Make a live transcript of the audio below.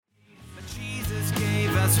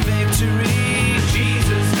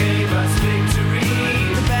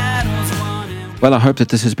Well, I hope that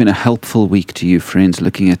this has been a helpful week to you, friends,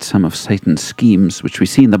 looking at some of Satan's schemes, which we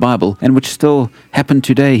see in the Bible, and which still happen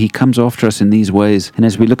today. He comes after us in these ways. And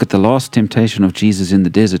as we look at the last temptation of Jesus in the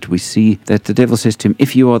desert, we see that the devil says to him,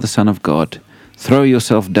 if you are the Son of God, throw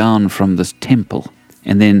yourself down from this temple.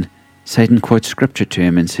 And then Satan quotes scripture to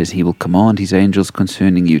him and says he will command his angels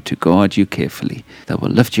concerning you to guard you carefully. They will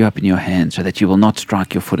lift you up in your hands so that you will not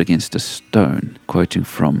strike your foot against a stone, quoting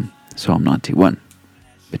from Psalm 91.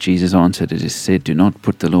 But Jesus answered, it is said, do not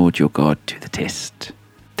put the Lord your God to the test.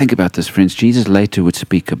 Think about this, friends. Jesus later would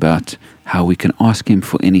speak about how we can ask him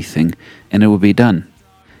for anything and it will be done.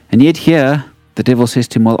 And yet here, the devil says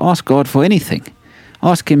to him, well, ask God for anything.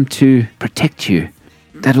 Ask him to protect you.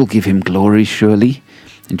 That will give him glory, surely.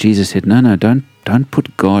 And Jesus said, no, don't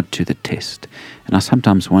put God to the test. And I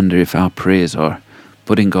sometimes wonder if our prayers are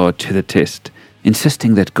putting God to the test,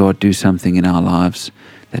 insisting that God do something in our lives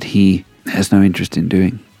that he has no interest in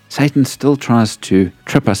doing. Satan still tries to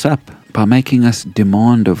trip us up by making us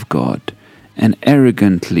demand of God and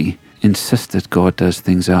arrogantly insist that God does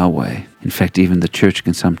things our way. In fact, even the church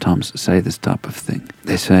can sometimes say this type of thing.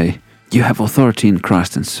 They say, you have authority in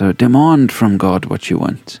Christ, and so demand from God what you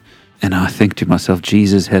want. And I think to myself,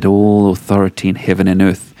 Jesus had all authority in heaven and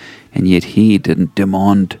earth, and yet he didn't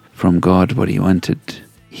demand from God what he wanted.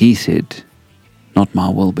 He said, not my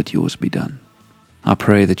will, but yours be done. I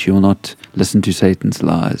pray that you will not listen to Satan's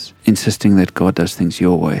lies, insisting that God does things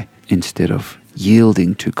your way, instead of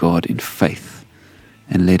yielding to God in faith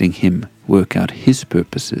and letting him work out his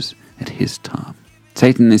purposes at his time.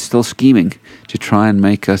 Satan is still scheming to try and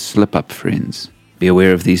make us slip up, friends. Be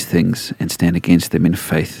aware of these things and stand against them in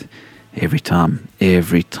faith every time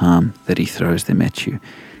that he throws them at you.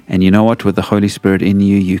 And you know what? With the Holy Spirit in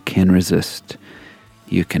you, you can resist.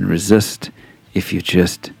 You can resist if you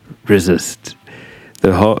just resist.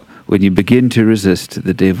 When you begin to resist,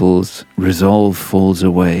 the devil's resolve falls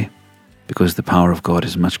away because the power of God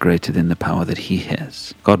is much greater than the power that he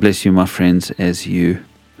has. God bless you, my friends, as you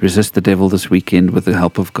resist the devil this weekend with the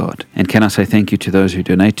help of God. And can I say thank you to those who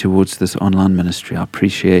donate towards this online ministry. I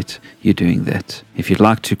appreciate you doing that. If you'd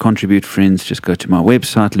like to contribute, friends, just go to my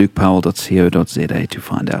website, lukepowell.co.za, to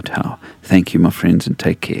find out how. Thank you, my friends, and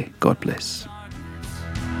take care. God bless.